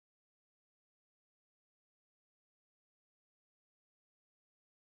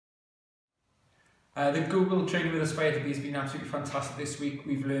The Google Training with Aspire to Be has been absolutely fantastic this week.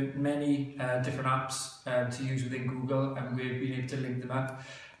 We've learned many different apps to use within Google, and we've been able to link them up.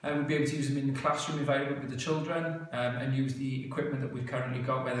 And we'll be able to use them in the classroom environment with the children and use the equipment that we've currently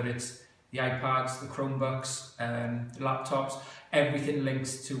got, whether it's the iPads, the Chromebooks, the laptops. Everything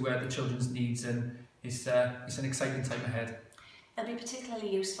links to the children's needs, and it's an exciting time ahead. They'll be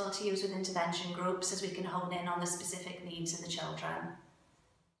particularly useful to use with intervention groups as we can hone in on the specific needs of the children.